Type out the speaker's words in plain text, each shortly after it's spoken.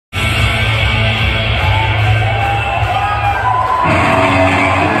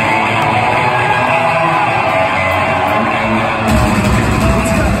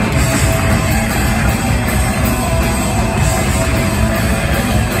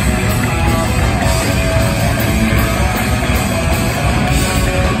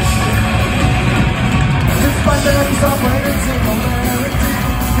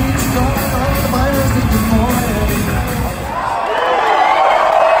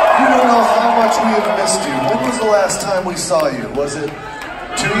much we have missed you. When was the last time we saw you? Was it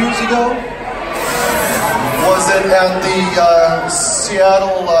 2 years ago? Was it at the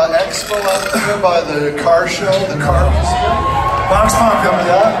Seattle Expo out there by the car show, the car museum? Box Pop, remember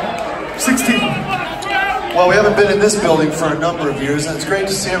that? 16. Well, we haven't been in this building for a number of years, and it's great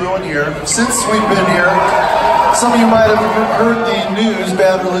to see everyone here. Since we've been here, some of you might have heard the news.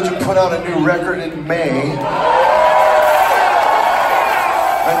 Bad Religion put out a new record in May.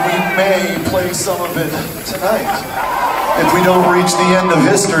 And we may play some of it tonight, if we don't reach the end of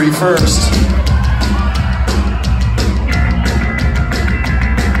history first.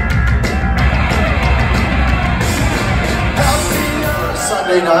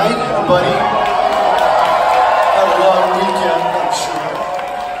 Sunday night, everybody. Had a long weekend, I'm sure.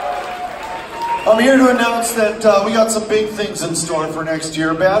 I'm here to announce that we got some big things in store for next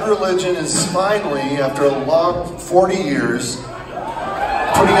year. Bad Religion is finally, after a long 40 years,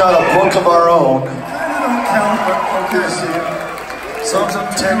 putting out a book of our own. I don't count, but okay. See you. Some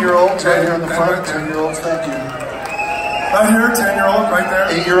 10-year-olds right here in the front. 10-year-olds, thank you. Right here, 10-year-old, right there.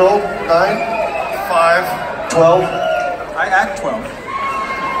 8-year-old, 9, 5, 12. I act 12.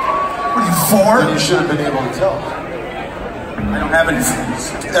 What are you, 4? Then you should have been able to tell. I don't have any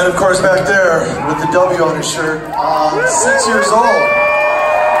friends. And of course, back there with the W on his shirt, 6 years old.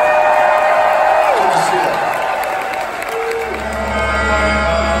 Good to see you.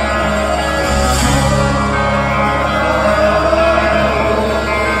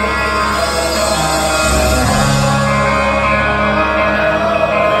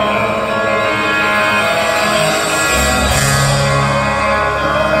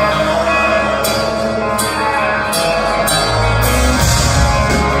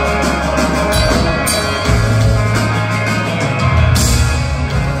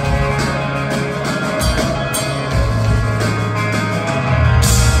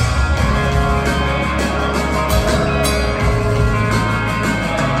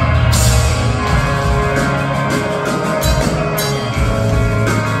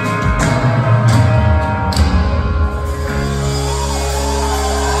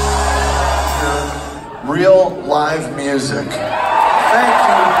 Real live music. Thank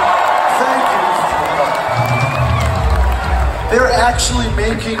you. Thank you. They're actually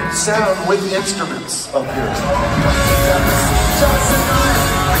making sound with instruments up here.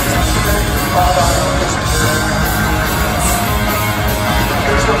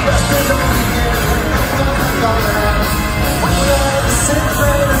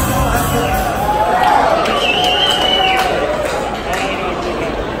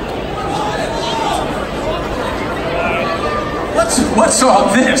 What's all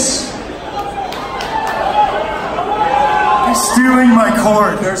this? He's stealing my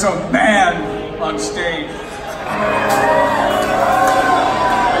cord. There's a man on stage.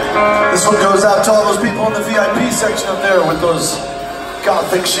 This one goes out to all those people in the VIP section up there with those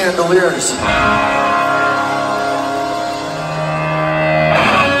gothic chandeliers.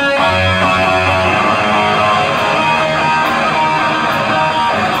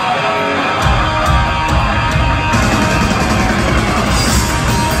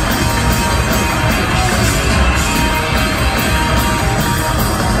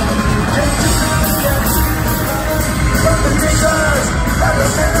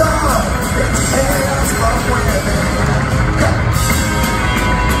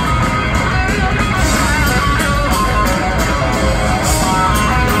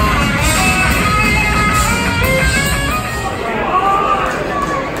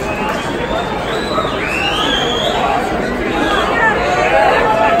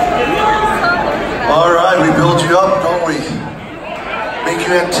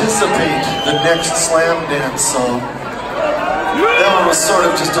 Anticipate the next slam dance song. That one was sort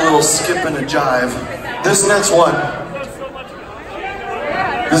of just a little skip and a jive. This next one,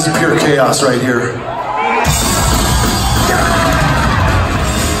 this is pure chaos right here.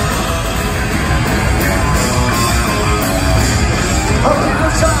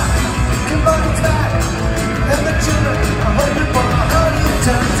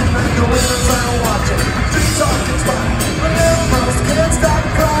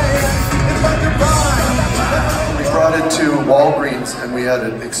 To Walgreens and we had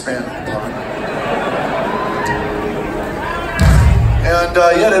it expanded upon. And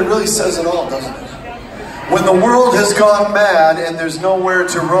yet it really says it all, doesn't it? When the world has gone mad and there's nowhere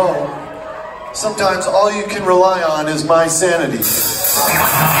to roam, sometimes all you can rely on is my sanity.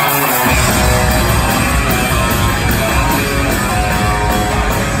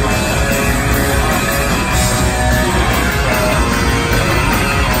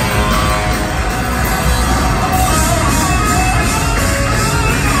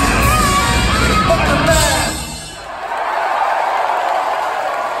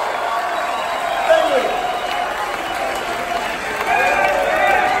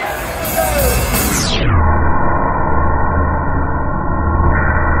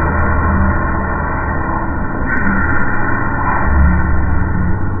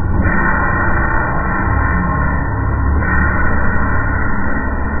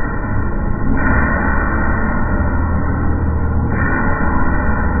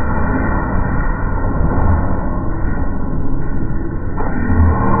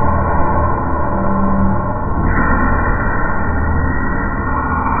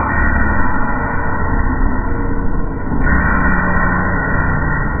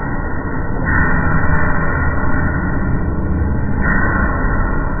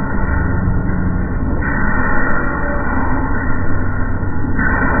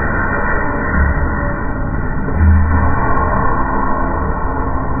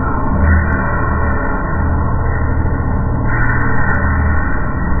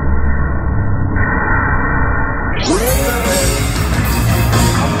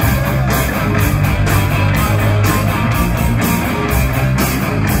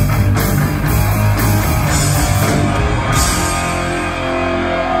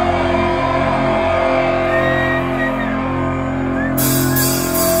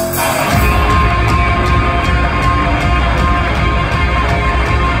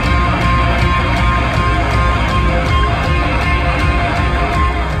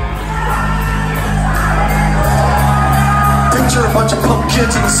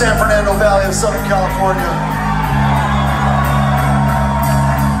 kids in the San Fernando Valley of Southern California,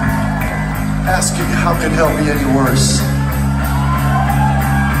 asking how could hell be any worse.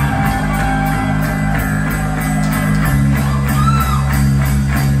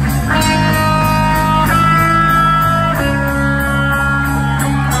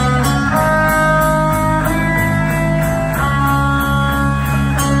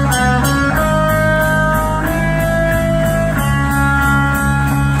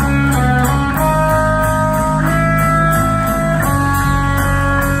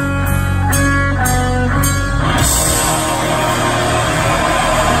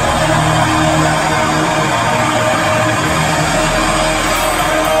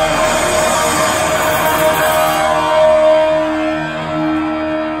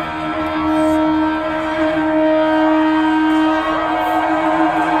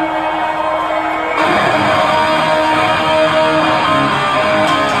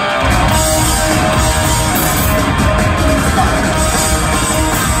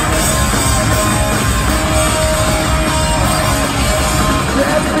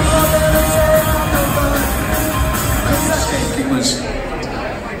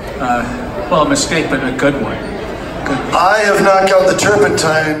 Well, a mistake, but a good one. Good. I have not got the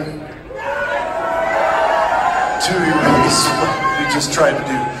turpentine to erase what we just tried to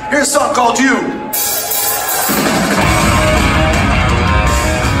do. Here's a song called You.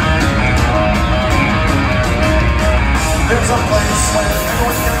 There's a place where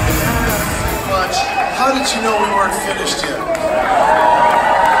everyone can be heard too much. How did you know we weren't finished yet?